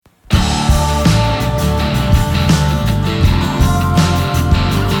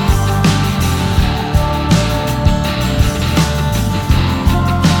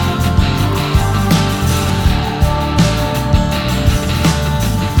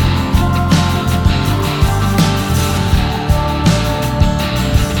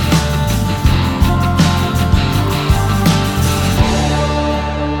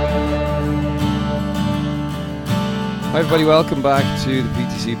Everybody, welcome back to the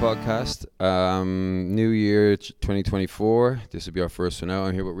PTC podcast. New year 2024. This will be our first one out.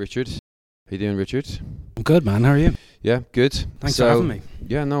 I'm here with Richard. How you doing, Richard? I'm good, man. How are you? Yeah, good. Thanks for having me.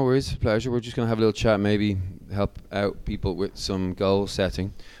 Yeah, no worries. Pleasure. We're just going to have a little chat, maybe help out people with some goal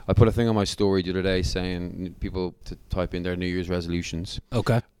setting. I put a thing on my story the other day saying people to type in their New Year's resolutions.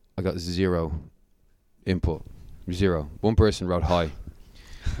 Okay. I got 0 input. 0. One person wrote hi.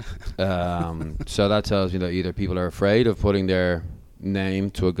 So that tells me that either people are afraid of putting their name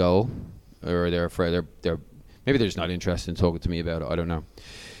to a goal, or they're afraid they're maybe they're just not interested in talking to me about it. I don't know.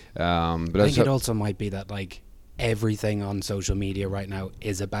 But I think it also might be that like everything on social media right now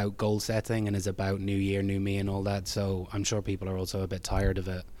is about goal setting and is about new year, new me and all that. So I'm sure people are also a bit tired of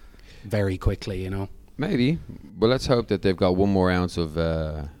it very quickly, you know. Maybe. But let's hope that they've got one more ounce of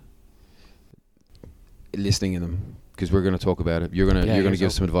listening in them, because we're going to talk about it. You're going to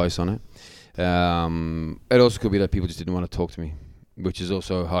give some advice on it. It also could be that people just didn't want to talk to me, which is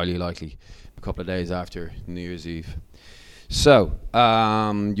also highly likely a couple of days after New Year's Eve. So,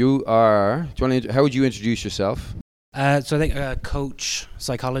 how would you introduce yourself? So I think coach,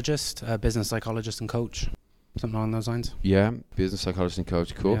 psychologist, business psychologist and coach, something along those lines. Yeah, business psychologist and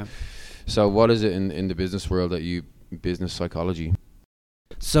coach, cool. Yeah. So what is it in the business world that you, business psychology?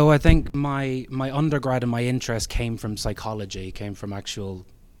 So I think my undergrad and my interest came from psychology, came from actual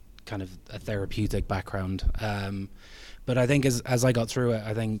kind of a therapeutic background. But I think as I got through it,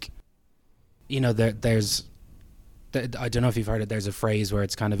 I think, you know, there's, I don't know if you've heard it, there's a phrase where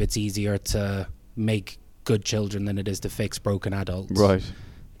it's easier to make good children than it is to fix broken adults. Right.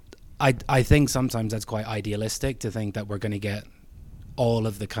 I think sometimes that's quite idealistic to think that we're going to get all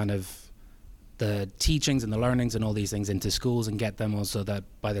of the kind of the teachings and the learnings and all these things into schools and get them also that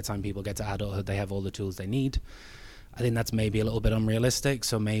by the time people get to adulthood they have all the tools they need. I think that's maybe a little bit unrealistic.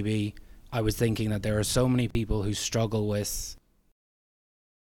 So maybe I was thinking that there are so many people who struggle with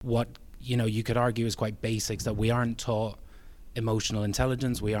what, you know, you could argue is quite basics, that we aren't taught emotional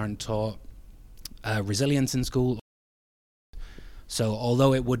intelligence, we aren't taught resilience in school. So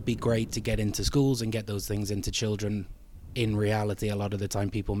although it would be great to get into schools and get those things into children, in reality, a lot of the time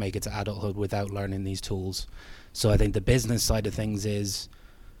people make it to adulthood without learning these tools. So I think the business side of things is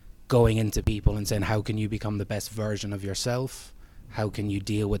going into people and saying, how can you become the best version of yourself? How can you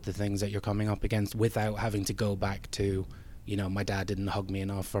deal with the things that you're coming up against without having to go back to, you know, my dad didn't hug me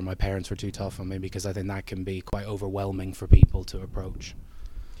enough or my parents were too tough on me, because I think that can be quite overwhelming for people to approach.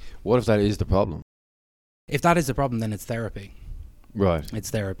 What if that is the problem? If that is the problem, then it's therapy. Right. It's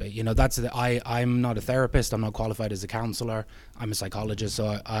therapy. You know, I'm not a therapist. I'm not qualified as a counselor. I'm a psychologist.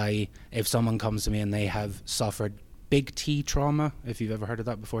 So if someone comes to me and they have suffered big T trauma, if you've ever heard of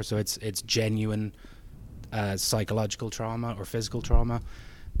that before, so it's genuine psychological trauma or physical trauma,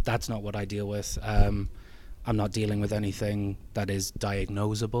 that's not what I deal with. I'm not dealing with anything that is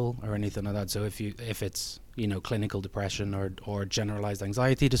diagnosable or anything like that. So if it's, you know, clinical depression or generalized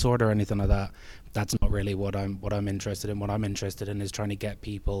anxiety disorder or anything like that, that's not really what I'm interested in. What I'm interested in is trying to get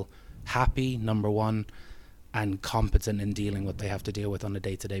people happy, number one, and competent in dealing with what they have to deal with on a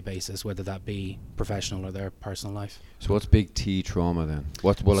day-to-day basis, whether that be professional or their personal life. So what's big T trauma then?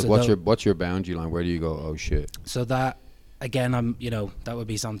 What's your boundary line? Where do you go, oh shit? So that, again, that would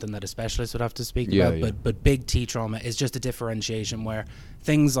be something that a specialist would have to speak about. Yeah. But big T trauma is just a differentiation where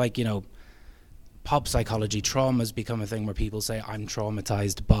things like, you know, pop psychology, traumas become a thing where people say, I'm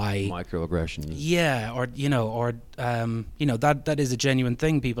traumatized by microaggression. Yeah, or that is a genuine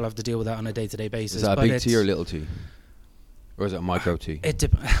thing. People have to deal with that on a day-to-day basis. Is that a big T or little T? Or is it a micro T? It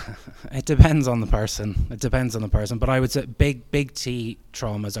depends on the person. It depends on the person. But I would say big T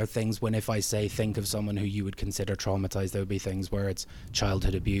traumas are things when, if I say think of someone who you would consider traumatized, there would be things where it's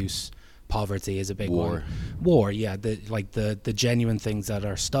childhood abuse, poverty is a big one. War, yeah. The genuine things that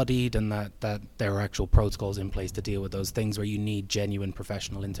are studied and that there are actual protocols in place to deal with those things where you need genuine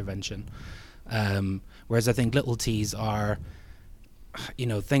professional intervention. Whereas I think little T's are, you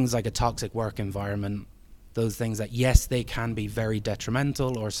know, things like a toxic work environment, those things that, yes, they can be very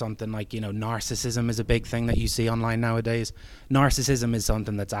detrimental, or something like, you know, narcissism is a big thing that you see online nowadays. Narcissism is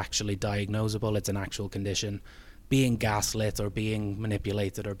something that's actually diagnosable. It's an actual condition. Being gaslit or being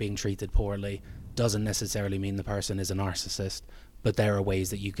manipulated or being treated poorly doesn't necessarily mean the person is a narcissist, but there are ways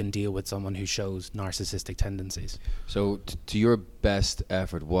that you can deal with someone who shows narcissistic tendencies. So to your best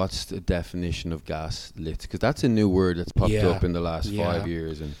effort, what's the definition of gaslit? Because that's a new word that's popped up in the last 5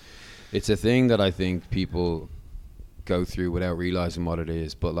 years, and it's a thing that I think people go through without realizing what it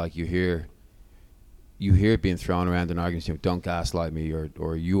is. But like you hear it being thrown around in arguments, you know, don't gaslight me,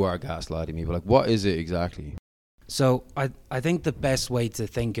 or you are gaslighting me. But like, what is it exactly? So I think the best way to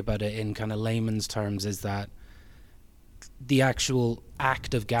think about it in kind of layman's terms is that the actual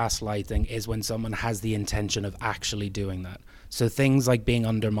act of gaslighting is when someone has the intention of actually doing that. So things like being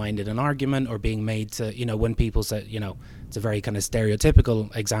undermined in an argument, or being made to, when people say, it's a very kind of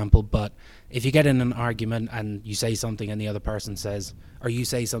stereotypical example, but if you get in an argument and you say something and the other person says, or you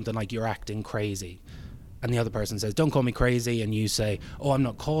say something like, you're acting crazy, and the other person says, don't call me crazy, and you say, oh, I'm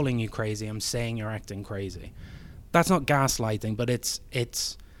not calling you crazy, I'm saying you're acting crazy. That's not gaslighting, but it's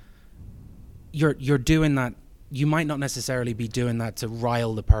you're doing that. You might not necessarily be doing that to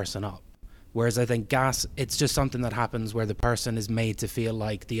rile the person up. Whereas I think it's just something that happens where the person is made to feel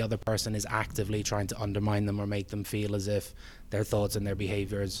like the other person is actively trying to undermine them or make them feel as if their thoughts and their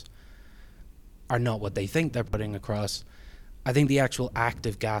behaviors are not what they think they're putting across. I think the actual act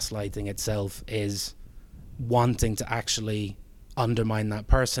of gaslighting itself is wanting to actually undermine that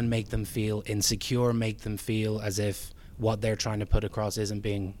person, make them feel insecure, make them feel as if what they're trying to put across isn't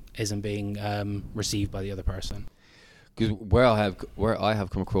being received by the other person. Because where I have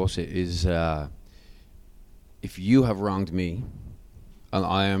come across it is, if you have wronged me, and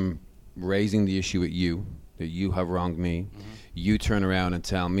I am raising the issue at you that you have wronged me, you turn around and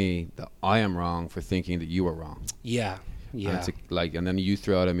tell me that I am wrong for thinking that you are wrong. Yeah. And it's and then you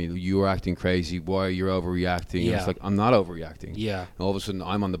throw out at me, you are acting crazy. Why are you overreacting? And it's like, I'm not overreacting. Yeah. And all of a sudden,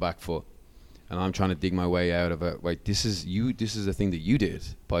 I'm on the back foot, and I'm trying to dig my way out of it. Like, this is the thing that you did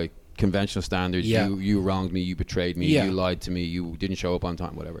by conventional standards. You wronged me, you betrayed me, you lied to me, you didn't show up on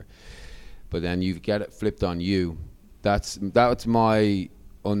time, whatever. But then you get it flipped on you. That's my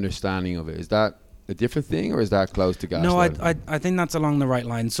understanding of it. Is that a different thing, or is that close to gaslighting? No, I think that's along the right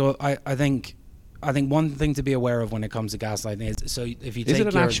line. So I think one thing to be aware of when it comes to gaslighting is, so if you take, is it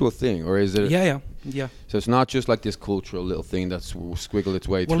an actual thing, or is it? Yeah. So it's not just like this cultural little thing that's squiggled its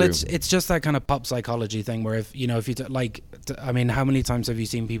way through. Well, it's just that kind of pop psychology thing where if you how many times have you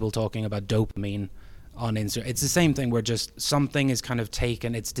seen people talking about dopamine on Instagram? It's the same thing where just something is kind of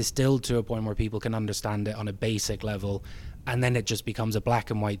taken, it's distilled to a point where people can understand it on a basic level, and then it just becomes a black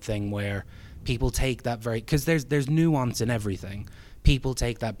and white thing where people take that because there's nuance in everything. People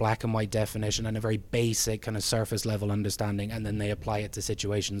take that black and white definition and a very basic kind of surface level understanding, and then they apply it to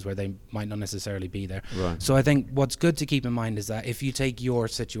situations where they might not necessarily be there. Right. So I think what's good to keep in mind is that if you take your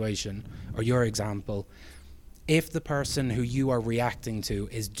situation or your example, if the person who you are reacting to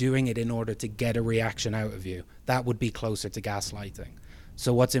is doing it in order to get a reaction out of you, that would be closer to gaslighting.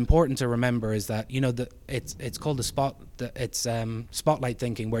 So what's important to remember is that, it's called spotlight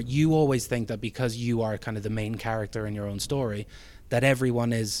thinking, where you always think that because you are kind of the main character in your own story, that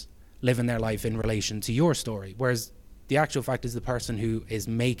everyone is living their life in relation to your story. Whereas the actual fact is the person who is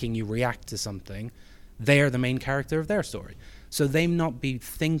making you react to something, they're the main character of their story. So they may not be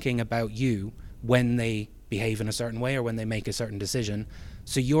thinking about you when they behave in a certain way or when they make a certain decision.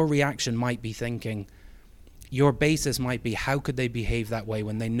 So your reaction might be thinking, your basis might be, how could they behave that way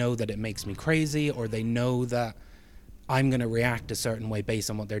when they know that it makes me crazy, or they know that I'm going to react a certain way based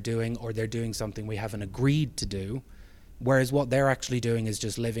on what they're doing, or they're doing something we haven't agreed to do. Whereas what they're actually doing is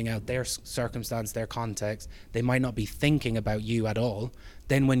just living out their circumstance, their context. They might not be thinking about you at all.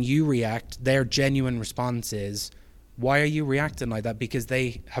 Then when you react, their genuine response is, why are you reacting like that? Because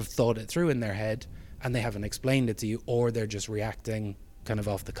they have thought it through in their head and they haven't explained it to you, or they're just reacting kind of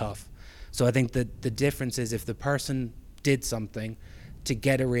off the cuff. So I think that the difference is if the person did something to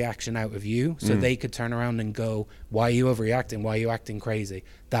get a reaction out of you, so they could turn around and go, why are you overreacting? Why are you acting crazy?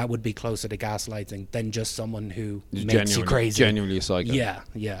 That would be closer to gaslighting than just someone who makes you crazy. Genuinely a psycho.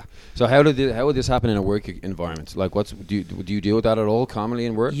 Yeah. So how would this happen in a work environment? Like, do you deal with that at all commonly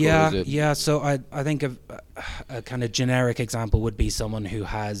in work? Yeah. So I think a kind of generic example would be someone who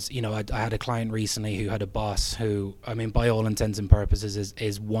has, I had a client recently who had a boss who, I mean, by all intents and purposes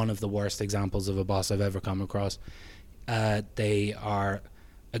is one of the worst examples of a boss I've ever come across. They are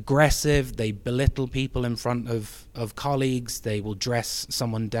aggressive, they belittle people in front of colleagues, they will dress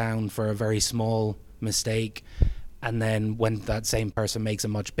someone down for a very small mistake, and then when that same person makes a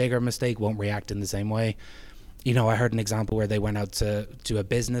much bigger mistake, won't react in the same way. I heard an example where they went out to a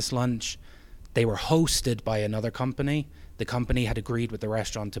business lunch. They were hosted by another company. The company had agreed with the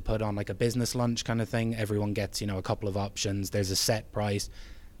restaurant to put on like a business lunch kind of thing. Everyone gets, a couple of options. There's a set price.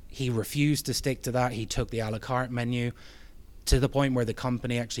 He refused to stick to that. He took the a la carte menu to the point where the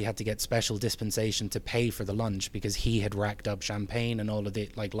company actually had to get special dispensation to pay for the lunch because he had racked up champagne and all of the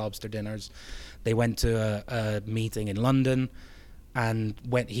like lobster dinners. They went to a meeting in London, and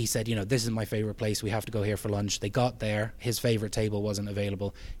when he said, this is my favorite place, we have to go here for lunch. They got there, his favorite table wasn't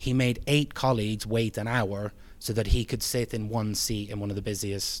available. He made 8 colleagues wait an hour so that he could sit in one seat in one of the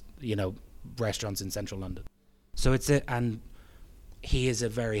busiest, restaurants in central London. So it's it, and he is a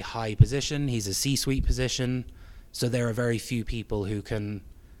very high position. He's a C-suite position. So there are very few people who can,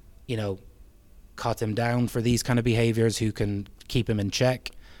 cut him down for these kind of behaviors, who can keep him in check.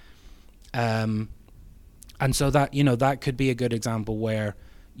 And so that, that could be a good example where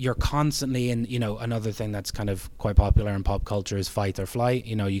you're constantly in, another thing that's kind of quite popular in pop culture is fight or flight.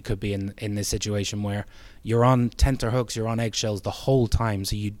 You could be in this situation where you're on tenterhooks, you're on eggshells the whole time.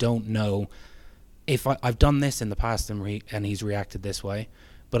 So you don't know if I've done this in the past and he's reacted this way,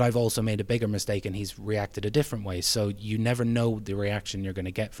 but I've also made a bigger mistake and he's reacted a different way. So you never know the reaction you're going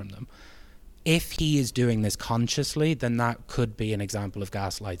to get from them. If he is doing this consciously, then that could be an example of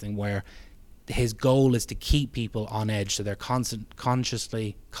gaslighting, where his goal is to keep people on edge. So they're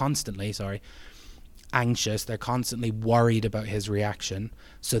constantly anxious. They're constantly worried about his reaction.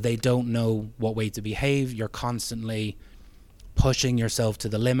 So they don't know what way to behave. You're constantly pushing yourself to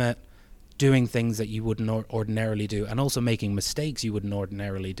the limit, doing things that you wouldn't ordinarily do, and also making mistakes you wouldn't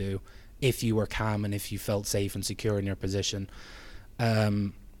ordinarily do if you were calm and if you felt safe and secure in your position.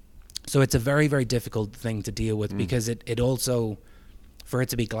 So it's a very, very difficult thing to deal with, because it also, for it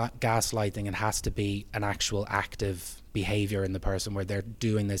to be gaslighting, it has to be an actual active behavior in the person where they're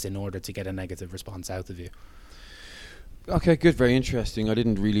doing this in order to get a negative response out of you. Okay, good. Very interesting. I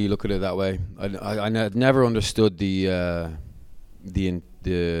didn't really look at it that way. I never understood that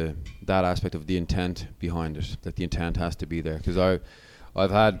aspect of the intent behind it, that the intent has to be there. Because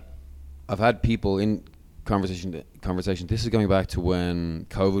I've had people in conversation. This is going back to when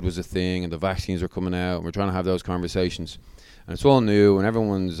COVID was a thing and the vaccines were coming out, and we're trying to have those conversations, and it's all new and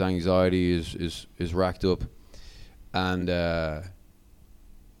everyone's anxiety is racked up. And I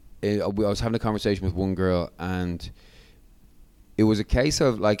was having a conversation with one girl, and it was a case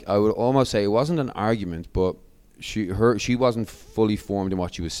of, like, I would almost say it wasn't an argument, but she wasn't fully formed in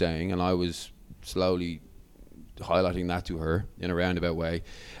what she was saying, and I was slowly highlighting that to her in a roundabout way,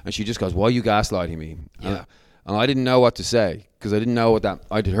 and she just goes, "Why are you gaslighting me?" Yeah. And I didn't know what to say, because I didn't know what that,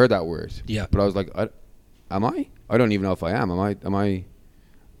 I'd heard that word. Yeah. But I was like, am I? I don't even know if I am. Am I?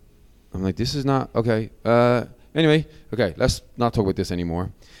 I'm like, this is not okay. Anyway, okay, let's not talk about this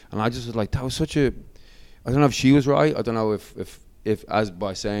anymore. And I just was like, that was such a, I don't know if she was right. I don't know if as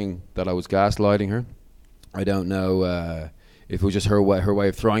by saying that I was gaslighting her. I don't know if it was just her way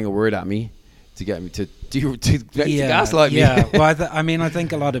of throwing a word at me to get me to gaslight me. Yeah, well, I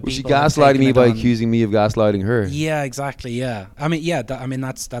think a lot of people. Was she gaslighting me by accusing me of gaslighting her? Yeah, exactly. Yeah, that's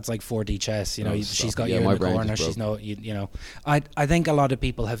like 4D chess. She's got you in the corner. She's no, I think a lot of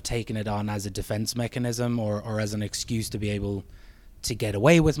people have taken it on as a defense mechanism or as an excuse to be able to get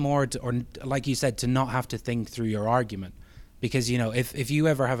away with more, or like you said, to not have to think through your argument. Because if you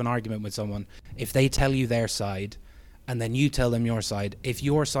ever have an argument with someone, if they tell you their side, and then you tell them your side, if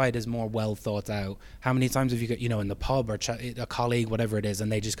your side is more well thought out, how many times have you got, in the pub or a colleague, whatever it is,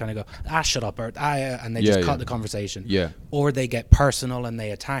 and they just kind of go, shut up, or and they just cut the conversation. Yeah. Or they get personal and they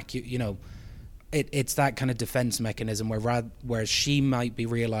attack you. It's that kind of defense mechanism where she might be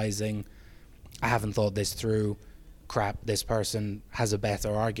realizing, I haven't thought this through. Crap, this person has a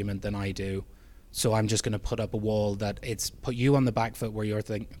better argument than I do, so I'm just going to put up a wall that it's put you on the back foot, where you're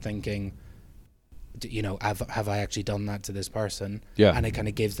thinking, have I actually done that to this person? Yeah. And it kind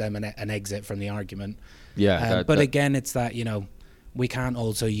of gives them an exit from the argument. Yeah. But again, it's that, we can't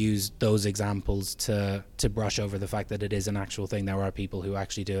also use those examples to brush over the fact that it is an actual thing. There are people who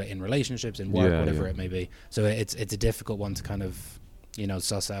actually do it in relationships, in work, whatever it may be. So it's a difficult one to kind of,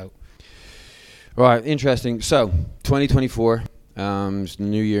 suss out. Right, interesting. So 2024,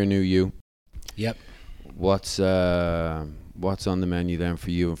 new year, new you. Yep. What's on the menu then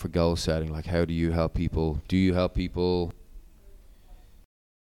for you and for goal setting? Like, how do you help people? Do you help people?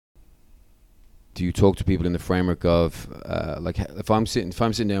 Do you talk to people in the framework of like, if I'm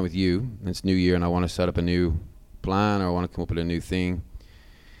sitting down with you and it's new year and I want to set up a new plan, or I want to come up with a new thing,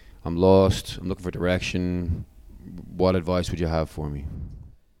 I'm lost, I'm looking for direction, what advice would you have for me?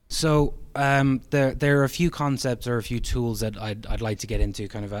 So there are a few concepts or a few tools that I'd like to get into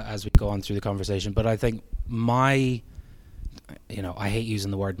kind of as we go on through the conversation. But I think I hate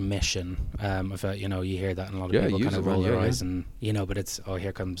using the word mission. If you hear that, and a lot of people kind of roll their eyes, and but it's,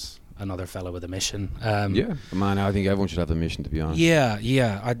 here comes another fellow with a mission. Man, I think everyone should have a mission, to be honest.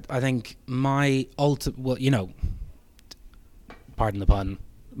 I think my pardon the pun,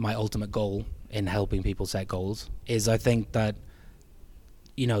 my ultimate goal in helping people set goals is, I think that,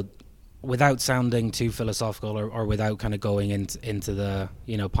 without sounding too philosophical or without kind of going into the,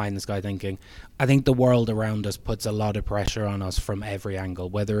 pie in the sky thinking, I think the world around us puts a lot of pressure on us from every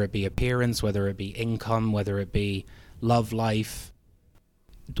angle, whether it be appearance, whether it be income, whether it be love life,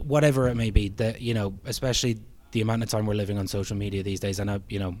 whatever it may be, that, especially the amount of time we're living on social media these days. I know,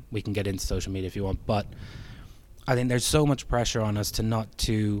 we can get into social media if you want, but I think there's so much pressure on us to not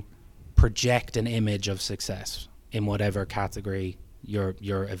to project an image of success in whatever category you're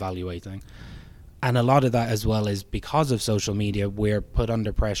evaluating. And a lot of that as well is because of social media, we're put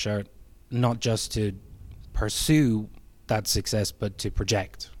under pressure not just to pursue that success, but to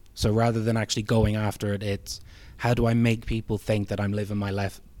project. So rather than actually going after it, it's how do I make people think that I'm living my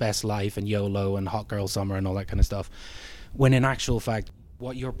best life and YOLO and hot girl summer and all that kind of stuff. When in actual fact,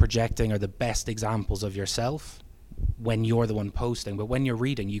 what you're projecting are the best examples of yourself when you're the one posting. But when you're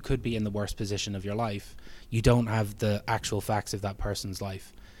reading, you could be in the worst position of your life. You don't have the actual facts of that person's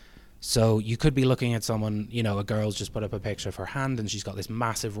life. So you could be looking at someone, you know, a girl's just put up a picture of her hand and she's got this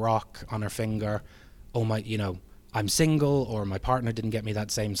massive rock on her finger. Oh my, you know, I'm single, or my partner didn't get me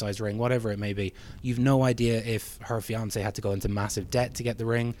that same size ring, whatever it may be. You've no idea if her fiance had to go into massive debt to get the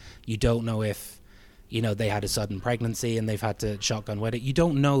ring. You don't know if, you know, they had a sudden pregnancy and they've had to shotgun wed it. You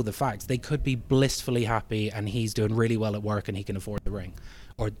don't know the facts. They could be blissfully happy and he's doing really well at work and he can afford the ring,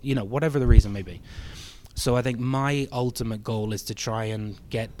 or, you know, whatever the reason may be. So I think my ultimate goal is to try and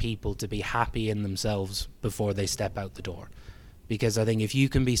get people to be happy in themselves before they step out the door. Because I think if you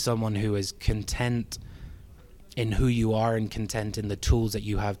can be someone who is content in who you are and content in the tools that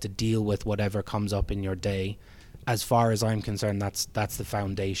you have to deal with whatever comes up in your day, as far as I'm concerned, that's the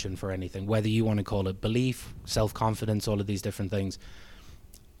foundation for anything. Whether you want to call it belief, self-confidence, all of these different things,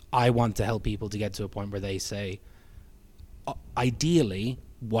 I want to help people to get to a point where they say, ideally,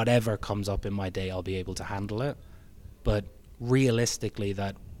 whatever comes up in my day, I'll be able to handle it. But realistically,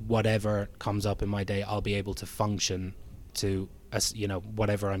 that whatever comes up in my day, I'll be able to function to, you know,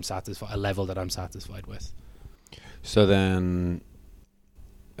 whatever I'm satisfied, a level that I'm satisfied with. So then,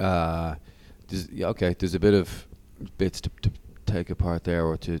 there's a bit of bits to take apart there,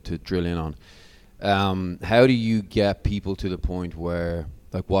 or to drill in on. How do you get people to the point where,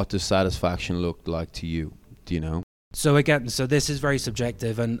 like, what does satisfaction look like to you? Do you know? So again, so this is very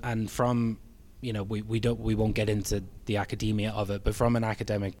subjective, and from, you know, we won't get into the academia of it, but from an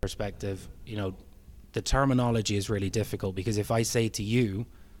academic perspective, you know, the terminology is really difficult, because if I say to you,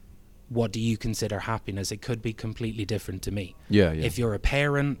 what do you consider happiness, it could be completely different to me. Yeah. If you're a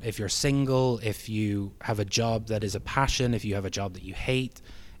parent, if you're single, if you have a job that is a passion, if you have a job that you hate,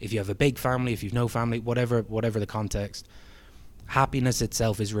 if you have a big family, if you've no family, whatever the context, happiness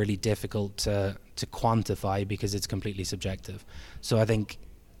itself is really difficult to quantify because it's completely subjective. So I think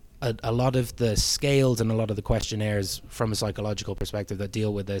a lot of the scales and a lot of the questionnaires from a psychological perspective that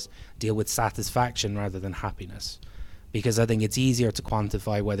deal with this deal with satisfaction rather than happiness, because I think it's easier to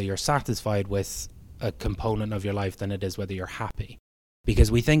quantify whether you're satisfied with a component of your life than it is whether you're happy. Because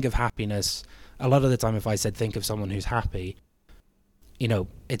we think of happiness, a lot of the time if I said think of someone who's happy, you know,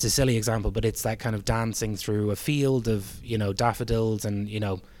 it's a silly example, but it's that kind of dancing through a field of, you know, daffodils and, you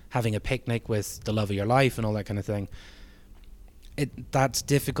know, having a picnic with the love of your life and all that kind of thing. That's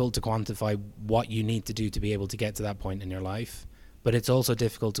difficult to quantify what you need to do to be able to get to that point in your life. But it's also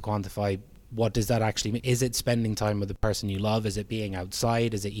difficult to quantify what does that actually mean. Is it spending time with the person you love? Is it being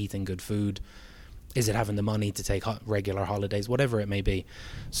outside? Is it eating good food? Is it having the money to take regular holidays? Whatever it may be.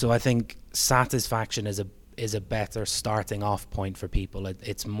 So I think satisfaction is a better starting off point for people.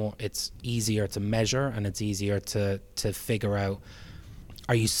 It's easier to measure, and it's easier to figure out,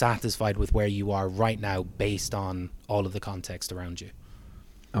 are you satisfied with where you are right now based on all of the context around you?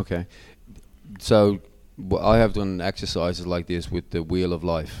 Okay. So I have done exercises like this with the wheel of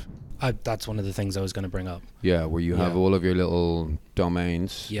life. That's one of the things I was going to bring up. Yeah, where you have all of your little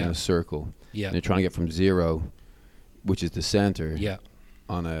domains in a circle. Yeah. And you're trying to get from 0, which is the center,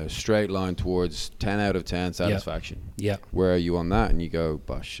 on a straight line towards 10 out of 10 satisfaction. Yeah. Where are you on that? And you go,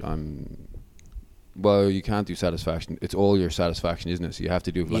 gosh, well, you can't do satisfaction. It's all your satisfaction, isn't it? So you have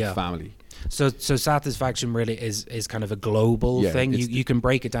to do it like family. So satisfaction really is kind of a global thing. You can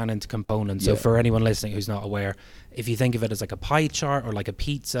break it down into components. So for anyone listening who's not aware, if you think of it as like a pie chart or like a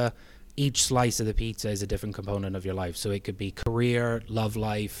pizza, each slice of the pizza is a different component of your life. So it could be career, love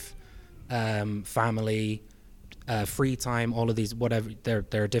life, family, free time, all of these, whatever. There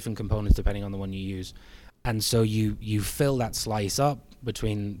are different components depending on the one you use. And so you fill that slice up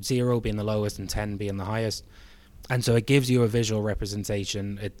between 0 being the lowest and 10 being the highest. And so it gives you a visual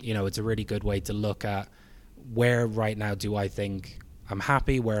representation. It's a really good way to look at where right now do I think I'm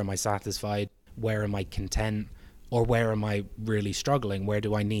happy, where am I satisfied, where am I content, or where am I really struggling, where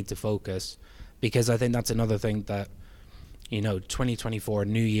do I need to focus? Because I think that's another thing that, 2024,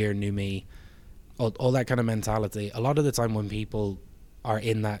 new year, new me, all that kind of mentality. A lot of the time when people are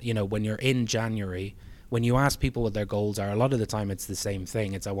in that, when you're in January, when you ask people what their goals are, a lot of the time it's the same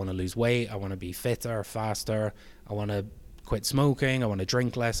thing. It's I want to lose weight, I want to be fitter, faster, I want to quit smoking, I want to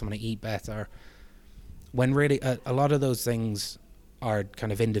drink less, I want to eat better. when really a lot of those things are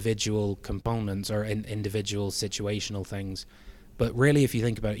kind of individual components or individual situational things. But really, if you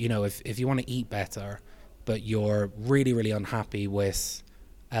think about it, if you want to eat better, but you're really, really unhappy with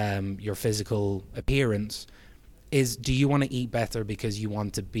your physical appearance, do you want to eat better because you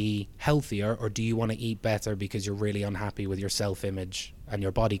want to be healthier, or do you want to eat better because you're really unhappy with your self-image and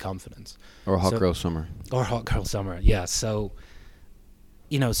your body confidence? Or hot girl summer. Or hot girl summer, yeah. So,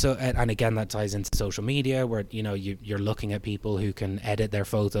 and again, that ties into social media, where, you're looking at people who can edit their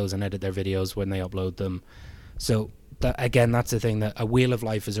photos and edit their videos when they upload them. So, that's the thing, that a wheel of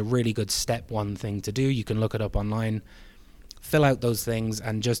life is a really good step one thing to do. You can look it up online, fill out those things,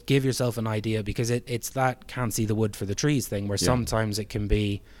 and just give yourself an idea, because it's that can't see the wood for the trees thing, where sometimes it can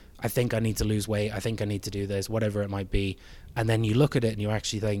be, I think I need to lose weight, I think I need to do this, whatever it might be. And then you look at it and you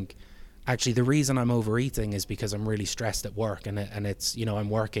actually think, actually, the reason I'm overeating is because I'm really stressed at work, and it's I'm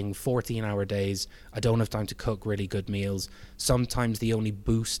working 14-hour days. I don't have time to cook really good meals. Sometimes the only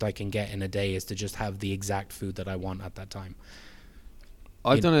boost I can get in a day is to just have the exact food that I want at that time.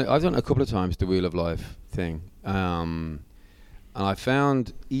 I've done it a couple of times, the wheel of life thing. And I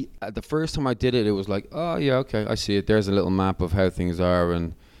found the first time I did it, it was like, oh yeah, okay, I see it. There's a little map of how things are,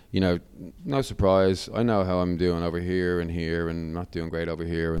 and no surprise. I know how I'm doing over here and not doing great over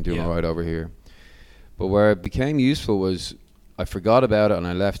here and doing all right over here. But where it became useful was I forgot about it and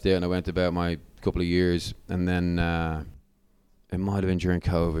I left it and I went about my couple of years, and then it might have been during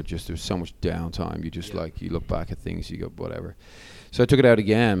COVID. Just there was so much downtime. You just you look back at things, you go whatever. So I took it out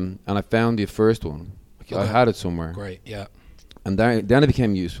again and I found the first one. I had it somewhere. Great, yeah. And then it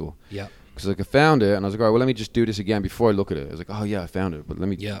became useful. Yeah. Because I found it and I was like, all right, well, let me just do this again before I look at it. I was like, oh yeah, I found it, but let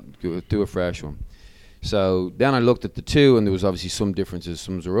me do a fresh one. So then I looked at the two, and there was obviously some differences.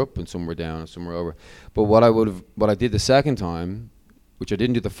 Some were up and some were down and some were over. But what I did the second time, which I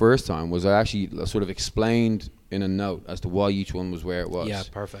didn't do the first time, was I actually sort of explained in a note as to why each one was where it was. Yeah,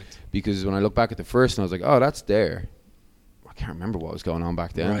 perfect. Because when I look back at the first one, I was like, oh, that's there. I can't remember what was going on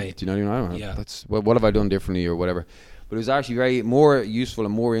back then. Right. Do you know what I mean? Yeah. That's what have I done differently or whatever. But it was actually very more useful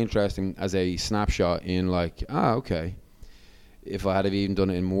and more interesting as a snapshot in like, okay. If I had have even done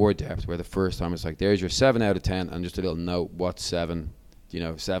it in more depth, where the first time it's like, there's your 7 out of 10, and just a little note, what's 7?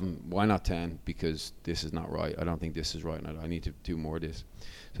 7, why not 10? Because this is not right. I don't think this is right, and I need to do more of this.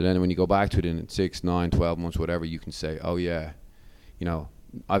 So then when you go back to it in 6, 9, 12 months, whatever, you can say, oh yeah,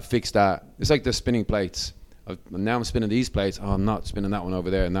 I've fixed that. It's like the spinning plates. Now I'm spinning these plates. Oh, I'm not spinning that one over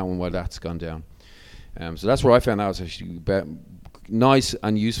there, and that one, well, that's gone down. So that's where I found out was actually nice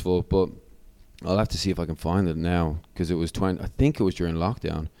and useful, but I'll have to see if I can find it now, because it was I think it was during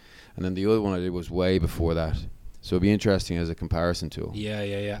lockdown, and then the other one I did was way before that. So it'd be interesting as a comparison tool.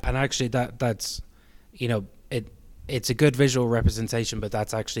 Yeah. And actually, that's it's a good visual representation, but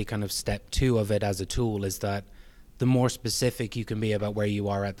that's actually kind of step 2 of it as a tool, is that the more specific you can be about where you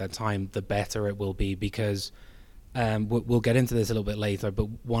are at that time, the better it will be, because. We'll get into this a little bit later, but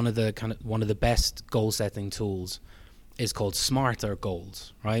one of the best goal setting tools is called SMARTer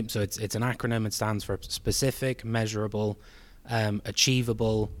goals, right? So it's an acronym. It stands for specific, measurable,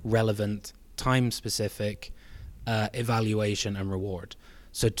 achievable, relevant, time specific, evaluation, and reward.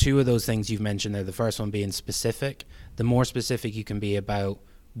 So 2 of those things you've mentioned there. The first one being specific. The more specific you can be about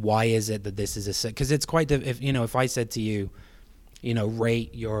why is it that this is because it's quite if I said to you,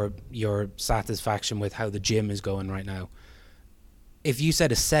 rate your satisfaction with how the gym is going right now. If you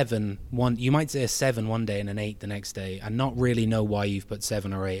said a 7, you might say a 7 one day and an 8 the next day, and not really know why you've put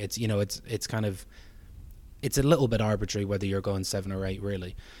 7 or 8. It's kind of, it's a little bit arbitrary whether you're going 7 or 8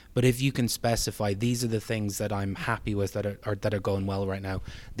 really. But if you can specify, these are the things that I'm happy with that are going well right now.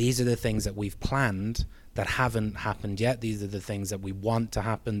 These are the things that we've planned that haven't happened yet. These are the things that we want to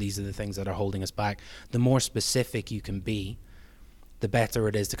happen. These are the things that are holding us back. The more specific you can be, the better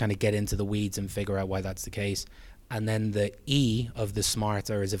it is to kind of get into the weeds and figure out why that's the case. And then the E of the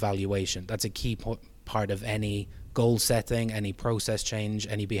SMARTer is evaluation. That's a key part of any goal setting, any process change,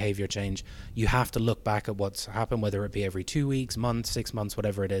 any behavior change. You have to look back at what's happened, whether it be every 2 weeks, months, 6 months,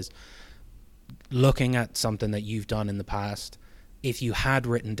 whatever it is. Looking at something that you've done in the past, if you had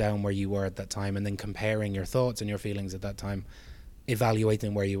written down where you were at that time, and then comparing your thoughts and your feelings at that time,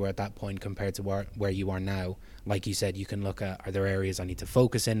 evaluating where you were at that point compared to where you are now. Like you said, you can look at, are there areas I need to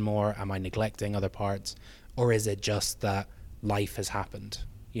focus in more? Am I neglecting other parts? Or is it just that life has happened?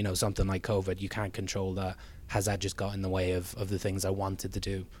 Something like COVID, you can't control that. Has that just got in the way of the things I wanted to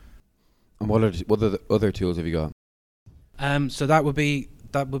do? And what are the other tools have you got? So that would be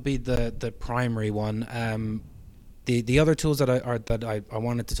the primary one. The other tools that I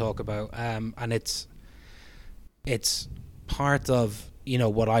wanted to talk about, and it's part of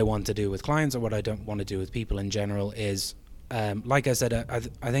what I want to do with clients or what I don't want to do with people in general is, like I said,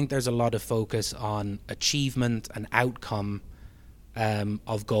 I think there's a lot of focus on achievement and outcome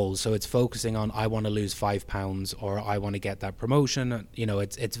of goals. So it's focusing on, I want to lose 5 pounds, or I want to get that promotion.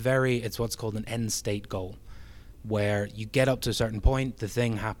 It's what's called an end state goal, where you get up to a certain point, the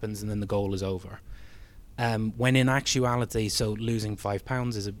thing happens, and then the goal is over. When in actuality, so losing 5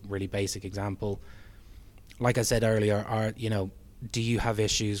 pounds is a really basic example. Like I said earlier, do you have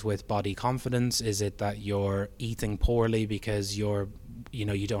issues with body confidence? Is it that you're eating poorly because you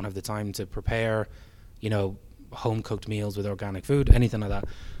don't have the time to prepare, home cooked meals with organic food, anything like that?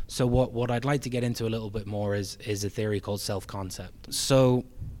 So what I'd like to get into a little bit more is a theory called self-concept. So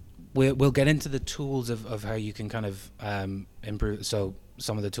we'll get into the tools of how you can kind of improve. So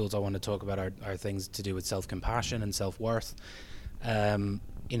some of the tools I want to talk about are things to do with self-compassion and self-worth.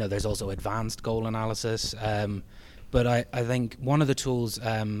 There's also advanced goal analysis. But I think one of the tools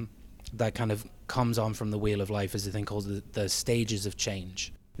that kind of comes on from the wheel of life is a thing called the stages of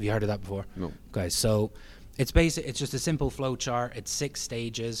change. Have you heard of that before? No. Okay, so it's just a simple flow chart. It's 6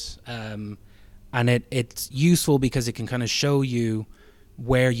 stages, and it's useful because it can kind of show you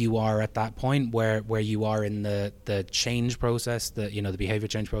where you are at that point, where you are in the change process, the behavior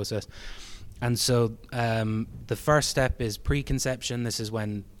change process. And so the first step is preconception. This is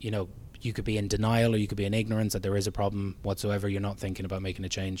when you could be in denial, or you could be in ignorance that there is a problem whatsoever. You're not thinking about making a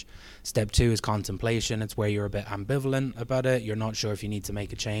change. Step 2 is contemplation. It's where you're a bit ambivalent about it. You're not sure if you need to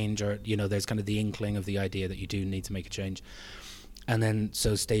make a change, or there's kind of the inkling of the idea that you do need to make a change. And then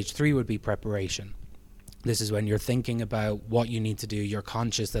so stage 3 would be preparation. This is when you're thinking about what you need to do. You're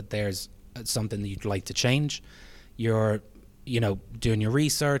conscious that there's something that you'd like to change. You're doing your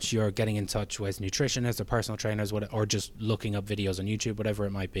research, you're getting in touch with nutritionists or personal trainers, or just looking up videos on YouTube, whatever it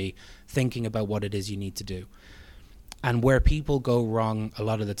might be, thinking about what it is you need to do. And where people go wrong a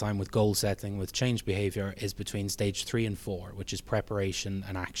lot of the time with goal setting, with change behavior, is between stage 3 and 4, which is preparation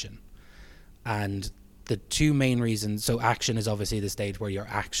and action. And the two main reasons, so action is obviously the stage where you're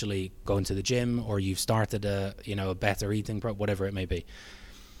actually going to the gym, or you've started a better eating, whatever it may be.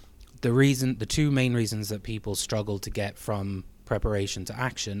 The two main reasons that people struggle to get from preparation to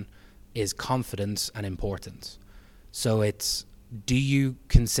action is confidence and importance. So it's, do you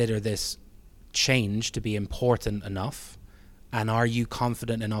consider this change to be important enough? And are you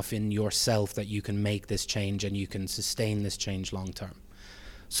confident enough in yourself that you can make this change and you can sustain this change long term?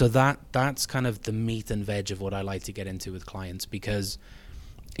 So that's kind of the meat and veg of what I like to get into with clients, because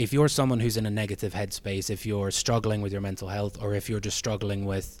if you're someone who's in a negative headspace, if you're struggling with your mental health, or if you're just struggling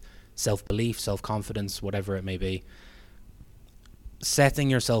with self-belief, self-confidence, whatever it may be, setting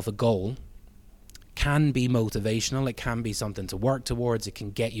yourself a goal can be motivational. It can be something to work towards. It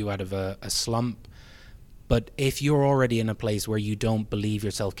can get you out of a slump. But if you're already in a place where you don't believe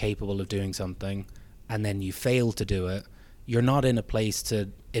yourself capable of doing something, and then you fail to do it, you're not in a place to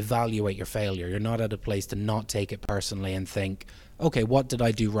evaluate your failure. You're not at a place to not take it personally and think, okay, what did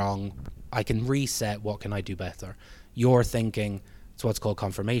I do wrong? I can reset. What can I do better? You're thinking, it's what's called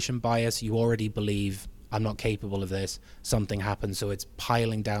confirmation bias. You already believe, I'm not capable of this. Something happens, so it's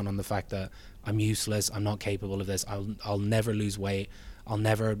piling down on the fact that I'm useless. I'm not capable of this. I'll never lose weight. I'll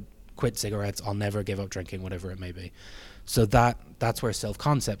never quit cigarettes. I'll never give up drinking, whatever it may be. So that's where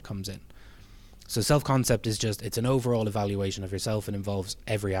self-concept comes in. So self-concept is it's an overall evaluation of yourself, and involves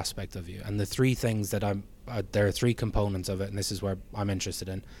every aspect of you. And the three things that there are 3 components of it, and this is where I'm interested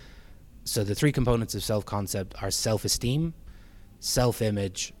in. So the 3 components of self-concept are self-esteem,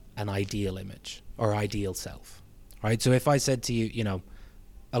 self-image, and ideal image, or ideal self. Right? So if I said to you,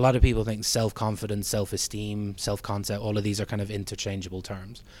 a lot of people think self-confidence, self-esteem, self-concept, all of these are kind of interchangeable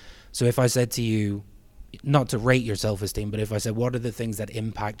terms. So if I said to you, not to rate your self-esteem, but if I said, what are the things that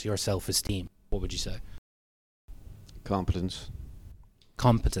impact your self-esteem? What would you say? Competence.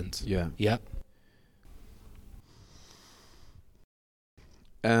 Yeah. Yeah.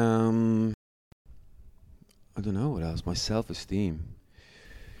 I don't know what else. My self-esteem.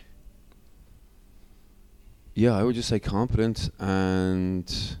 Yeah, I would just say competence,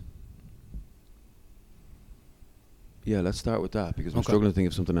 and yeah, let's start with that, because I'm struggling to think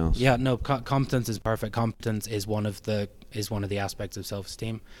of something else. Yeah, no, competence is perfect. Competence is one of the aspects of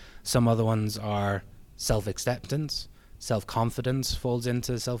self-esteem. Some other ones are self-acceptance, self-confidence falls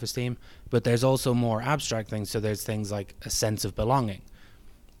into self-esteem, but there's also more abstract things. So there's things like a sense of belonging,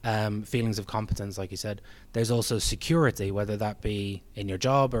 feelings of competence, like you said. There's also security, whether that be in your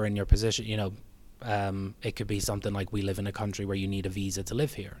job or in your position. It could be something like, we live in a country where you need a visa to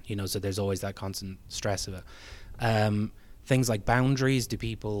live here, so there's always that constant stress of it. Things like boundaries. Do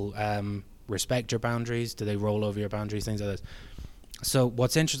people respect your boundaries? Do they roll over your boundaries? Things like this. So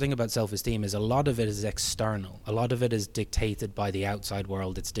what's interesting about self-esteem is a lot of it is external. A lot of it is dictated by the outside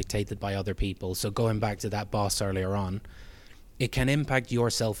world. It's dictated by other people. So going back to that boss earlier on, it can impact your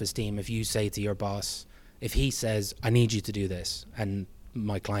self-esteem if you say to your boss, if he says, I need you to do this, and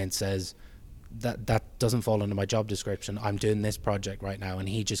my client says, that doesn't fall under my job description, I'm doing this project right now, and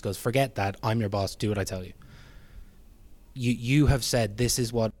he just goes, forget that, I'm your boss, do what I tell you. You have said, this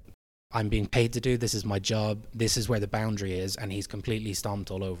is what I'm being paid to do, this is my job, this is where the boundary is, and he's completely stomped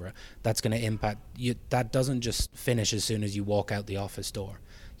all over it. That's going to impact you. That doesn't just finish as soon as you walk out the office door.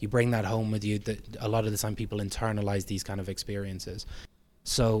 You bring that home with you. That a lot of the time people internalize these kind of experiences.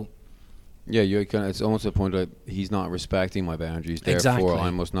 So yeah, you're kind of, it's almost a point that he's not respecting my boundaries, therefore I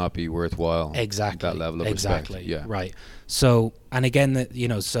must not be worthwhile. Exactly. That level of exactly. respect. Yeah. Right. So, and again,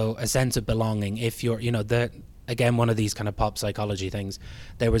 so a sense of belonging, if you're, again, one of these kind of pop psychology things,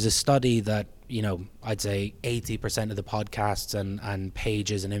 there was a study that, I'd say 80% of the podcasts and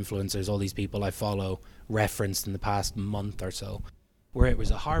pages and influencers, all these people I follow, referenced in the past month or so, where it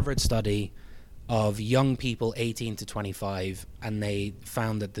was a Harvard study of young people 18 to 25, and they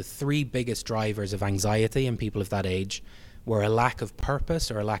found that the 3 biggest drivers of anxiety in people of that age were a lack of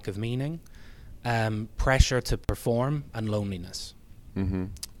purpose or a lack of meaning, pressure to perform, and loneliness. Mm-hmm.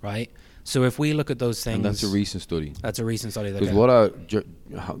 Right? So if we look at those things... And that's a recent study. That's a recent study. Because what I...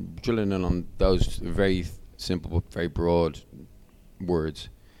 drilling in on those very simple but very broad words...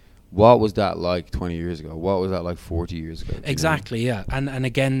 What was that like 20 years ago? What was that like 40 years ago? Exactly, yeah. And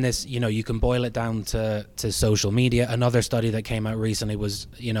again, this, you can boil it down to social media. Another study that came out recently was,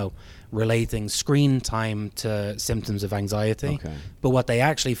 relating screen time to symptoms of anxiety. Okay. But what they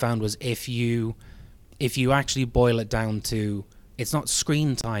actually found was if you actually boil it down to, it's not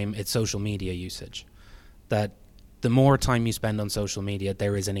screen time, it's social media usage. That the more time you spend on social media,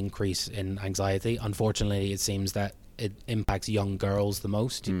 there is an increase in anxiety. Unfortunately, it seems that it impacts young girls the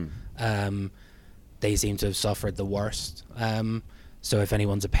most. They seem to have suffered the worst. So if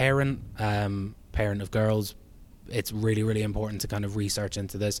anyone's a parent of girls, it's really, really important to kind of research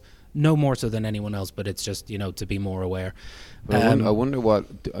into this. No more so than anyone else, but it's just, to be more aware. I wonder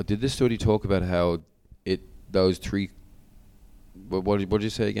what, did this study talk about how those 3, what did you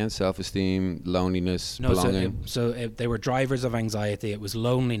say again? Self-esteem, loneliness, belonging? So they were drivers of anxiety. It was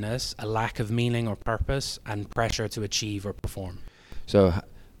loneliness, a lack of meaning or purpose, and pressure to achieve or perform. So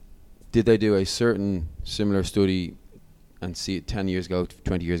did they do a certain similar study and see it 10 years ago,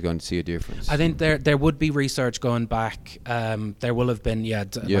 20 years ago, and see a difference? I think there would be research going back. There will have been,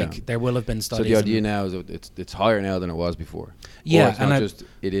 like there will have been studies. So the idea now is that it's higher now than it was before. Yeah, or it's not just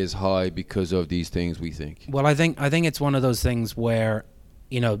it is high because of these things we think. Well, I think it's one of those things where,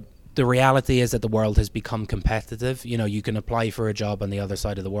 the reality is that the world has become competitive. You can apply for a job on the other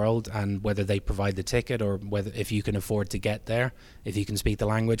side of the world, and whether they provide the ticket or whether if you can afford to get there, if you can speak the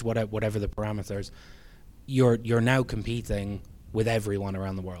language, whatever the parameters. You're now competing with everyone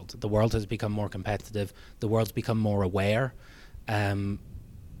around the world. The world has become more competitive. The world's become more aware.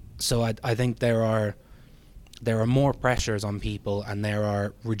 So I think there are more pressures on people, and there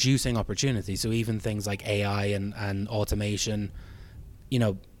are reducing opportunities. So even things like AI and automation,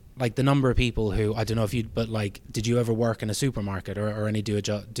 like the number of people who, I don't know if you, but like, did you ever work in a supermarket or do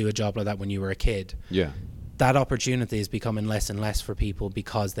a job like that when you were a kid? Yeah. That opportunity is becoming less and less for people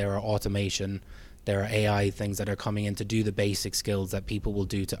because there are automation. There are AI things that are coming in to do the basic skills that people will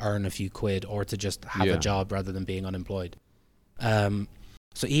do to earn a few quid or to just have a job rather than being unemployed. So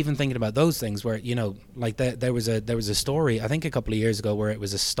even thinking about those things where, like there was a story, I think a couple of years ago, where it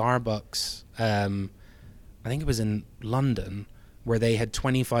was a Starbucks, I think it was in London, where they had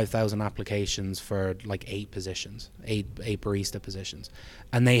 25,000 applications for like 8 barista positions.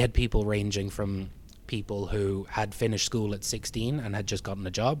 And they had people ranging from people who had finished school at 16 and had just gotten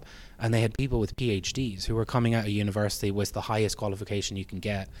a job, and they had people with PhDs who were coming out of university with the highest qualification you can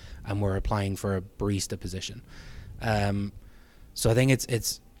get and were applying for a barista position. So I think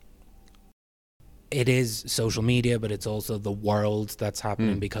it is social media, but it's also the world that's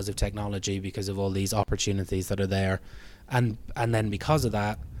happening because of technology, because of all these opportunities that are there. And then because of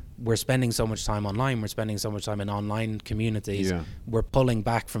that, we're spending so much time online. We're spending so much time in online communities. Yeah. We're pulling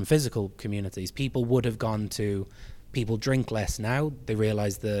back from physical communities. People drink less now. They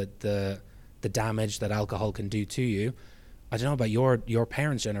realize the damage that alcohol can do to you. I don't know about your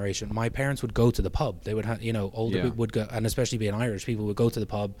parents' generation. My parents would go to the pub. They would have, older people would go, and especially being Irish, people would go to the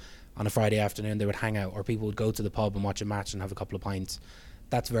pub on a Friday afternoon. They would hang out, or people would go to the pub and watch a match and have a couple of pints.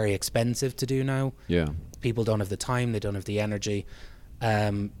 That's very expensive to do now. Yeah. People don't have the time. They don't have the energy.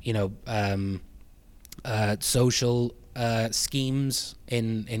 Social schemes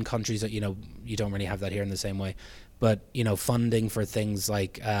in countries that, you don't really have that here in the same way. But, you know, funding for things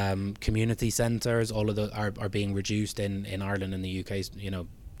like community centres, all of the are being reduced in Ireland and the UK, you know,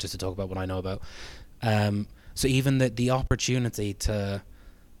 just to talk about what I know about. So even the opportunity to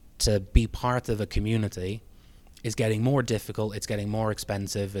be part of a community is getting more difficult. It's getting more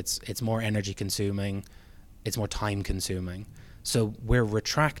expensive. It's more energy consuming. It's more time consuming. So we're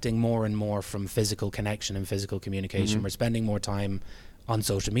retracting more and more from physical connection and physical communication. Mm-hmm. We're spending more time on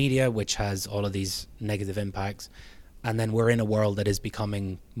social media, which has all of these negative impacts. And then we're in a world that is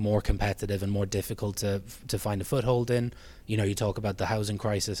becoming more competitive and more difficult to find a foothold in. You know, you talk about the housing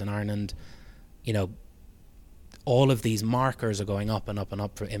crisis in Ireland. You know, all of these markers are going up and up and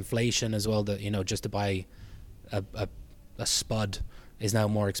up for inflation as well. That, you know, just to buy a spud is now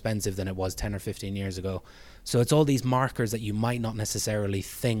more expensive than it was 10 or 15 years ago. So it's all these markers that you might not necessarily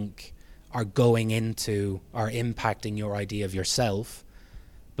think are going into, are impacting your idea of yourself,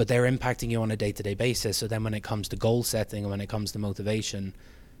 but they're impacting you on a day-to-day basis. So then when it comes to goal setting and when it comes to motivation,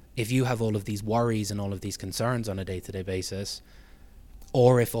 if you have all of these worries and all of these concerns on a day-to-day basis,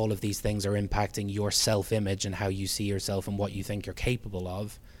 or if all of these things are impacting your self-image and how you see yourself and what you think you're capable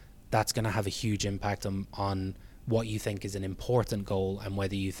of, that's going to have a huge impact on what you think is an important goal and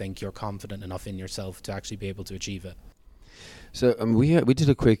whether you think you're confident enough in yourself to actually be able to achieve it. So we did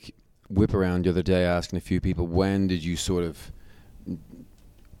a quick whip around the other day asking a few people, when did you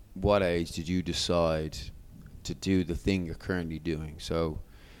what age did you decide to do the thing you're currently doing? So,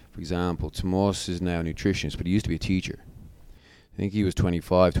 for example, Tomas is now a nutritionist, but he used to be a teacher. I think he was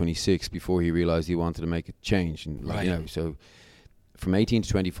 25, 26 before he realized he wanted to make a change. And right. You know, so from 18 to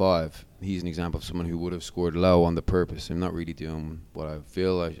 25, he's an example of someone who would have scored low on the purpose. I'm not really doing what I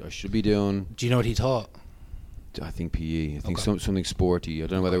feel I should be doing. Do you know what he taught? I think PE. I think Okay. something sporty. I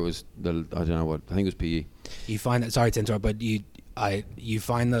don't know whether it was I don't know what. I think it was PE. You find that, sorry to interrupt, but you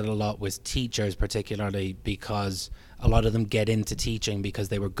find that a lot with teachers, particularly because a lot of them get into teaching because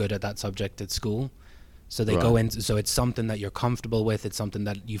they were good at that subject at school. So they go into, so it's something that you're comfortable with, it's something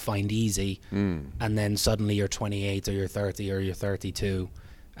that you find easy, and then suddenly you're 28 or you're 30 or you're 32,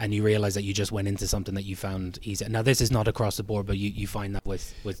 and you realize that you just went into something that you found easy. Now this is not across the board, but you find that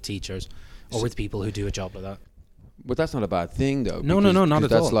with teachers or with people who do a job like that. But that's not a bad thing, though. No, not at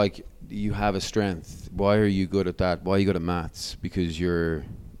all. That's like, you have a strength. Why are you good at that? Why are you good at maths? Because your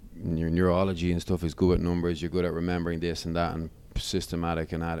neurology and stuff is good at numbers. You're good at remembering this and that and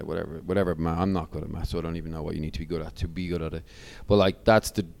systematic and at it, whatever. I'm not good at maths, so I don't even know what you need to be good at it. But like, that's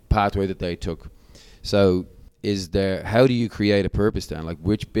the pathway that they took. So how do you create a purpose then? Like,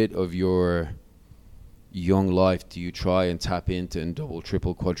 which bit of your young life do you try and tap into and double,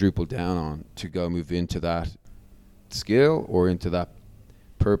 triple, quadruple down on to go move into that skill or into that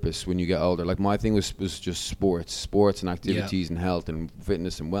purpose when you get older? Like, my thing was just sports and activities and health and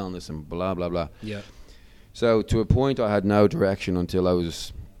fitness and wellness and blah blah blah. Yeah. So to a point, I had no direction until I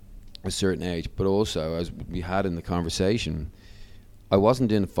was a certain age. But also, as we had in the conversation, I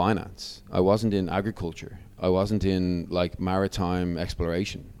wasn't in finance. I wasn't in agriculture. I wasn't in like maritime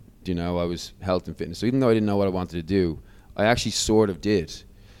exploration. You know, I was health and fitness. So even though I didn't know what I wanted to do, I actually sort of did,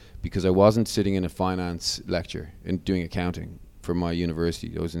 because I wasn't sitting in a finance lecture and doing accounting for my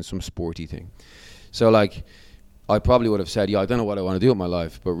university. I was in some sporty thing. So like, I probably would have said, yeah, I don't know what I want to do with my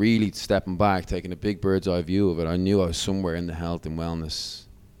life, but really stepping back, taking a big bird's eye view of it, I knew I was somewhere in the health and wellness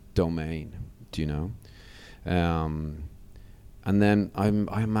domain, do you know? And then I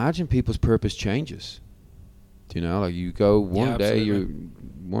imagine people's purpose changes. Do you know? Like, you go one day,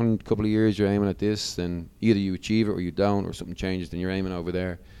 one couple of years you're aiming at this, then either you achieve it or you don't, or something changes, then you're aiming over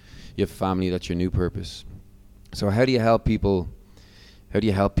there. You have family, that's your new purpose. So how do you help people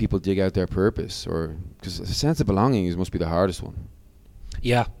dig out their purpose? Or because a sense of belonging must be the hardest one.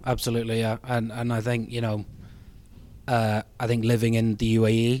 Yeah, absolutely. Yeah, and I think, you know, I think living in the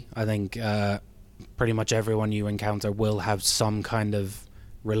UAE, I think pretty much everyone you encounter will have some kind of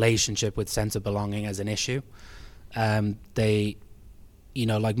relationship with sense of belonging as an issue. They, you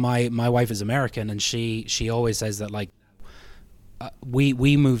know, like my wife is American, and she always says that, like,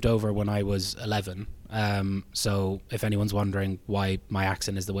 we moved over when I was 11. So if anyone's wondering why my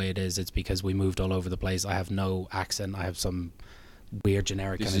accent is the way it is, it's because we moved all over the place. I have no accent. I have some weird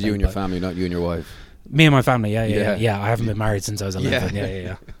generic. This is you and your family, not you and your wife. Me and my family, yeah. I haven't been married since I was 11.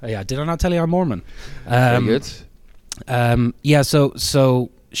 Yeah. Did I not tell you I'm Mormon? Very good.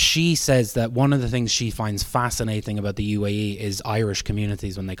 So she says that one of the things she finds fascinating about the UAE is Irish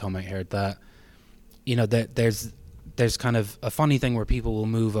communities when they come out here. That, you know, that there's kind of a funny thing where people will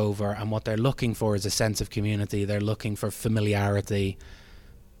move over and what they're looking for is a sense of community. They're looking for familiarity.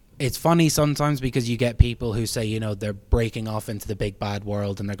 it's funny sometimes because you get people who say, they're breaking off into the big bad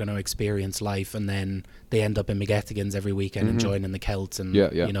world and they're going to experience life, and then they end up in McGettigans every weekend and joining the Celts and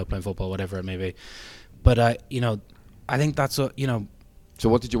playing football, whatever it may be. But I think that's what So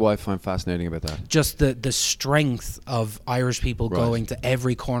what did your wife find fascinating about that? Just the strength of Irish people going to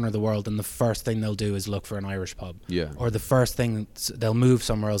every corner of the world, and the first thing they'll do is look for an Irish pub. Yeah. Or the first thing, they'll move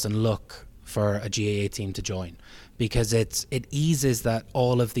somewhere else and look for a GAA team to join, because it eases that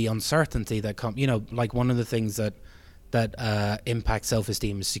all of the uncertainty that comes. Like one of the things that impacts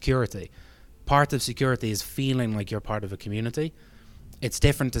self-esteem is security. Part of security is feeling like you're part of a community. It's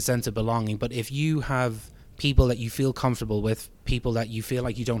different to sense of belonging, but if you have people that you feel comfortable with, people that you feel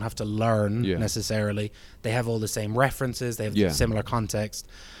like you don't have to learn necessarily, they have all the same references, they have similar context,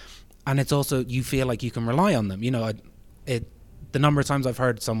 and it's also, you feel like you can rely on them. The number of times I've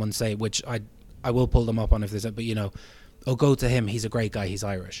heard someone say, which I will pull them up on if there's a, but oh, go to him, he's a great guy, he's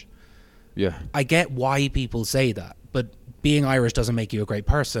Irish. Yeah. I get why people say that, but being Irish doesn't make you a great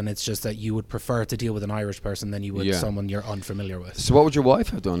person. It's just that you would prefer to deal with an Irish person than you would someone you're unfamiliar with. So what would your wife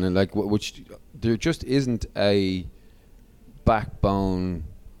have done? And which there just isn't a backbone,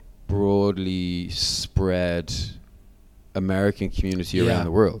 broadly spread American community around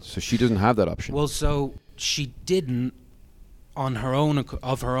the world. So she doesn't have that option. Well, so she didn't of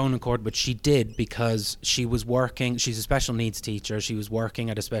her own accord, but she did because she was working. She's a special needs teacher. She was working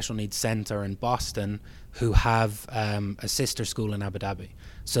at a special needs center in Boston, who have a sister school in Abu Dhabi.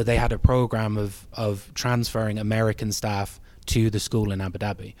 So they had a program of transferring American staff to the school in Abu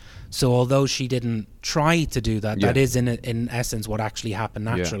Dhabi. So although she didn't try to do that, that is in essence what actually happened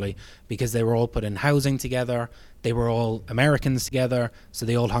naturally, because they were all put in housing together. They were all Americans together, so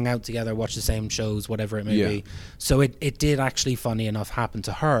they all hung out together, watched the same shows, whatever it may be. So it did actually, funny enough, happen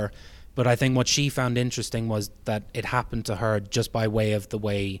to her. But I think what she found interesting was that it happened to her just by way of the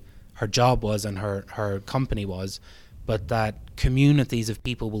way her job was and her company was, but that communities of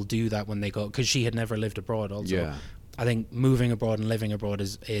people will do that when they go, because she had never lived abroad also. Yeah. I think moving abroad and living abroad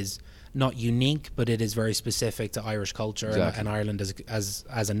is not unique, but it is very specific to Irish culture and Ireland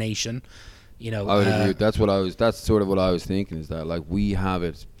as a nation. I would agree. That's sort of what I was thinking, is that like we have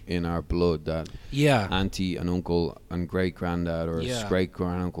it in our blood that auntie and uncle and great granddad or great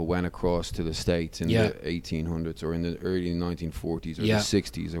granduncle went across to the States in the 1800s or in the early 1940s or the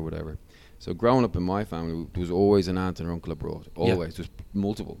 60s or whatever. So growing up in my family, there was always an aunt and uncle abroad. Always. There's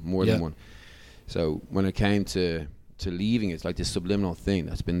multiple, more than one. So when it came to leaving, it's like this subliminal thing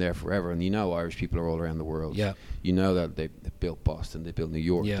that's been there forever. And Irish people are all around the world. Yeah. That they built Boston, they built New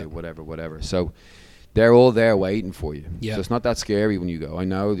York, they whatever. So they're all there waiting for you. Yeah. So it's not that scary when you go. I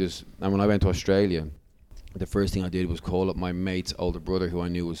know and when I went to Australia, the first thing I did was call up my mate's older brother who I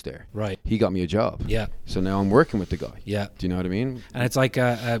knew was there. Right. He got me a job. Yeah. So now I'm working with the guy. Yeah. Do you know what I mean? And it's like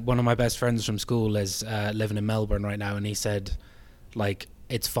one of my best friends from school is living in Melbourne right now, and he said, like,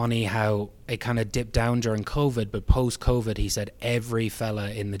 it's funny how it kind of dipped down during COVID, but post-COVID, he said every fella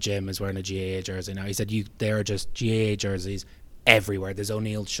in the gym is wearing a GAA jersey now. He said there are just GAA jerseys everywhere. There's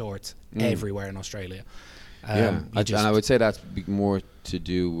O'Neill shorts everywhere in Australia. And I would say that's more to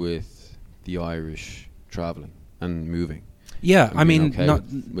do with the Irish travelling and moving. Yeah, I mean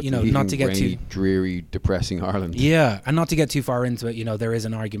not to get too dreary, depressing Ireland. Yeah, and not to get too far into it, there is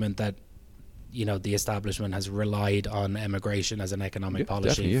an argument that the establishment has relied on emigration as an economic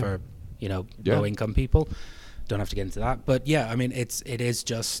policy for, low income people. Don't have to get into that. But I mean, it's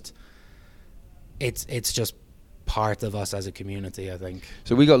just part of us as a community, I think.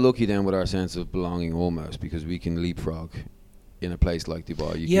 So we got lucky then with our sense of belonging almost, because we can leapfrog in a place like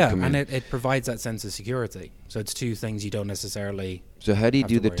Dubai. And it provides that sense of security. So it's two things you don't necessarily. So how do you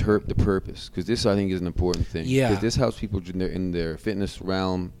do the purpose? Because this, I think, is an important thing. Yeah. Because this helps people in their fitness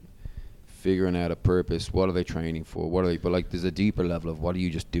realm, figuring out a purpose. What are they training for? What are they? But like, there's a deeper level of what are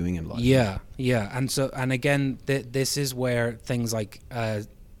you just doing in life? Yeah, and again, this is where things like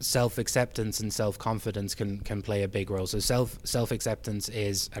self-acceptance and self-confidence can play a big role. So self-acceptance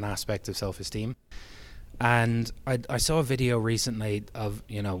is an aspect of self-esteem. And I saw a video recently of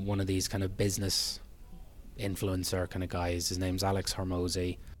one of these kind of business influencer kind of guys. His name's Alex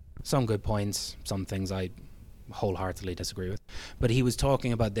Hormozy. Some good points, some things I wholeheartedly disagree with, but he was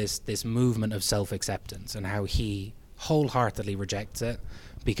talking about this movement of self-acceptance and how he wholeheartedly rejects it,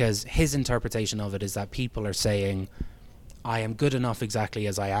 because his interpretation of it is that people are saying, I am good enough exactly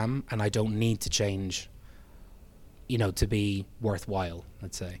as I am, and I don't need to change to be worthwhile,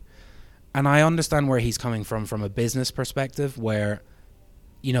 let's say. And I understand where he's coming from a business perspective, where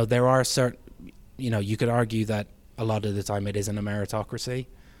there are certain, you could argue that a lot of the time it isn't a meritocracy,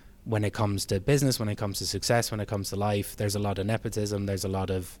 when it comes to business, when it comes to success, when it comes to life, there's a lot of nepotism, there's a lot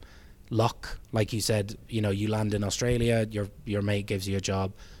of luck. Like you said, you know, you land in Australia, your mate gives you a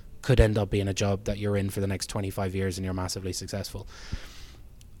job, could end up being a job that you're in for the next 25 years and you're massively successful.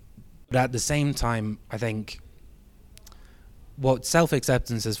 But at the same time, I think what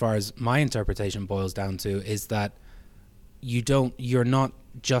self-acceptance, as far as my interpretation boils down to, is that you're not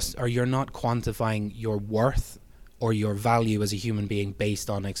quantifying your worth or your value as a human being based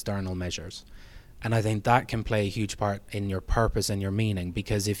on external measures. And I think that can play a huge part in your purpose and your meaning,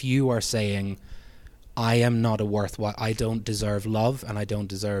 because if you are saying, I am not I don't deserve love and I don't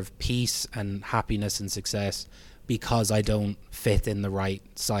deserve peace and happiness and success because I don't fit in the right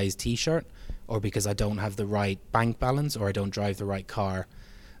size t-shirt, or because I don't have the right bank balance, or I don't drive the right car,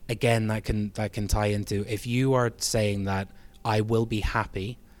 again, that can tie into, if you are saying that I will be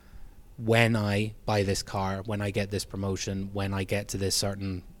happy when I buy this car, when I get this promotion, when I get to this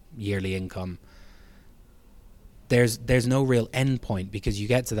certain yearly income, there's no real end point, because you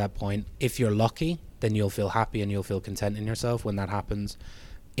get to that point. If you're lucky, then you'll feel happy and you'll feel content in yourself when that happens.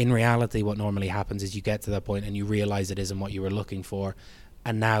 In reality, what normally happens is you get to that point and you realize it isn't what you were looking for,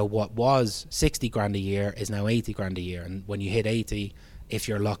 and now what was 60 grand a year is now 80 grand a year. And when you hit 80, if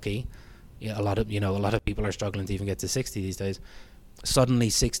you're lucky, a lot of people are struggling to even get to 60 these days. Suddenly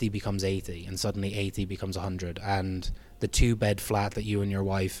 60 becomes 80, and suddenly 80 becomes 100, and the 2-bed flat that you and your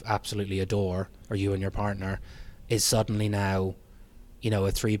wife absolutely adore, or you and your partner, is suddenly now, you know,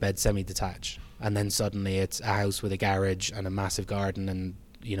 a 3-bed semi-detached, and then suddenly it's a house with a garage and a massive garden and,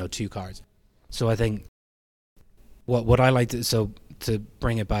 you know, 2 cars. So I think what I like to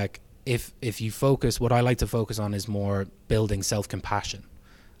bring it back, if you focus, what I like to focus on is more building self-compassion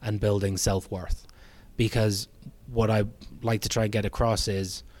and building self-worth, because what I like to try and get across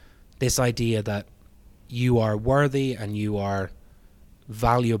is this idea that you are worthy and you are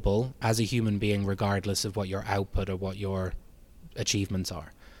valuable as a human being regardless of what your output or what your achievements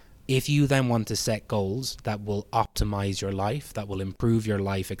are. If you then want to set goals that will optimize your life, that will improve your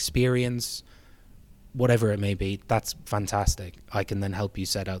life experience, whatever it may be, that's fantastic. I can then help you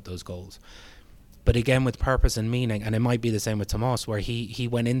set out those goals. But again, with purpose and meaning, and it might be the same with Tomas, where he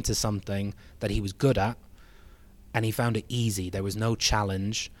went into something that he was good at and he found it easy. There was no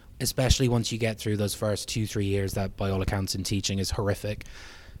challenge, especially once you get through those first 2-3 years that by all accounts in teaching is horrific.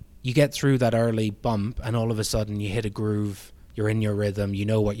 You get through that early bump and all of a sudden you hit a groove, you're in your rhythm, you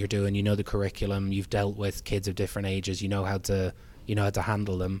know what you're doing, you know the curriculum, you've dealt with kids of different ages, you know how to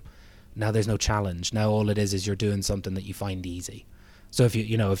handle them. Now there's no challenge. Now all it is you're doing something that you find easy. So if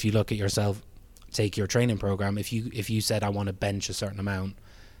you look at yourself, take your training program, if you said I want to bench a certain amount,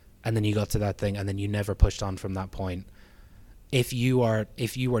 and then you got to that thing and then you never pushed on from that point, if you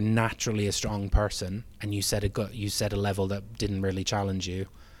were naturally a strong person and you set a level that didn't really challenge you,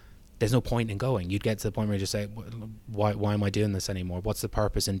 there's no point in going. You'd get to the point where you just say, why am I doing this anymore? What's the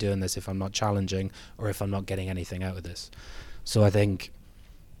purpose in doing this if I'm not challenging or if I'm not getting anything out of this? So I think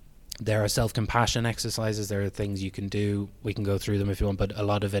there are self-compassion exercises. There are things you can do. We can go through them if you want, but a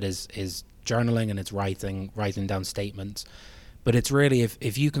lot of it is journaling and it's writing down statements. But it's really,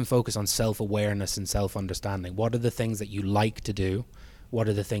 if you can focus on self-awareness and self-understanding, what are the things that you like to do? What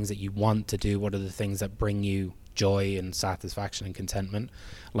are the things that you want to do? What are the things that bring you joy and satisfaction and contentment?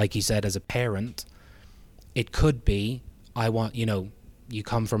 Like you said, as a parent, it could be, you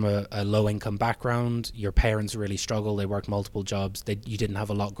come from a low-income background, your parents really struggle, they work multiple jobs, you didn't have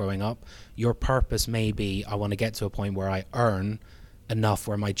a lot growing up. Your purpose may be, I want to get to a point where I earn enough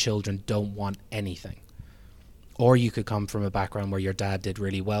where my children don't want anything. Or you could come from a background where your dad did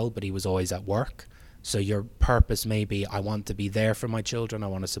really well, but he was always at work. So your purpose may be, I want to be there for my children, I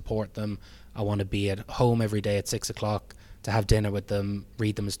want to support them, I want to be at home every day at 6:00 to have dinner with them,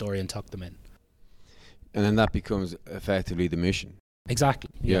 read them a story and tuck them in. And then that becomes effectively the mission.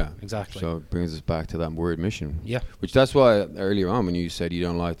 Exactly. Yeah, exactly. So it brings us back to that word mission. Yeah. Which that's why earlier on when you said you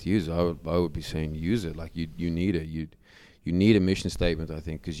don't like to use it, I would be saying use it. Like you need it. You need a mission statement, I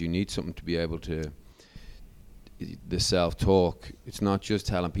think, because you need something to be able to, the self-talk. It's not just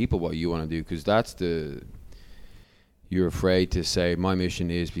telling people what you want to do, because you're afraid to say my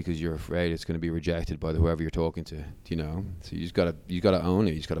mission is, because you're afraid it's going to be rejected by whoever you're talking to, so you gotta own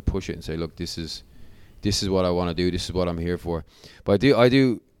it. You just gotta push it and say, look, this is what I want to do, this is what I'm here for. But I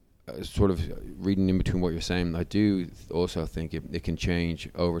do sort of reading in between what you're saying, I do also think it can change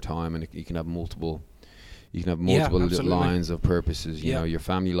over time, and you can have multiple lines of purposes. You know, your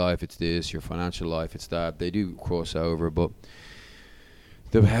family life, it's this, your financial life, it's that. They do cross over, but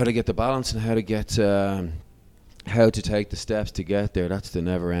how to get the balance and how to get how to take the steps to get there, that's the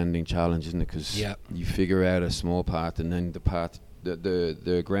never-ending challenge, isn't it? Because you figure out a small path, and then the path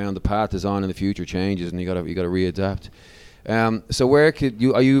the ground, the path is on, and the future changes, and you gotta readapt. So where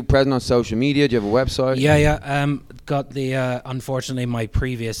are you present on social media? Do you have a website? Yeah. Got the unfortunately my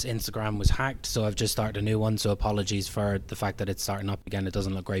previous Instagram was hacked, so I've just started a new one. So apologies for the fact that it's starting up again. It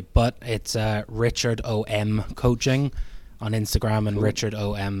doesn't look great, but it's Richard OM Coaching on Instagram, and Richard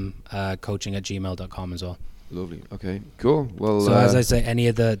OM Coaching at gmail.com as well. Lovely. Okay, cool. Well, so as I say, any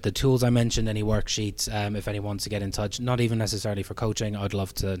of the tools I mentioned, any worksheets, if anyone wants to get in touch, not even necessarily for coaching, I'd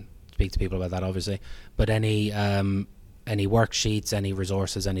love to speak to people about that, obviously, but any worksheets, any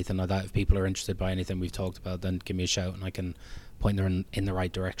resources, anything like that, if people are interested by anything we've talked about, then give me a shout and I can point them in the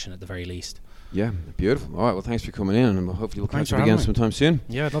right direction at the very least. Yeah, beautiful. All right, well, thanks for coming in, and hopefully we'll catch up again sometime soon.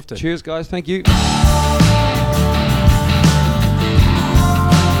 Yeah, I'd love to. Cheers, guys. Thank you.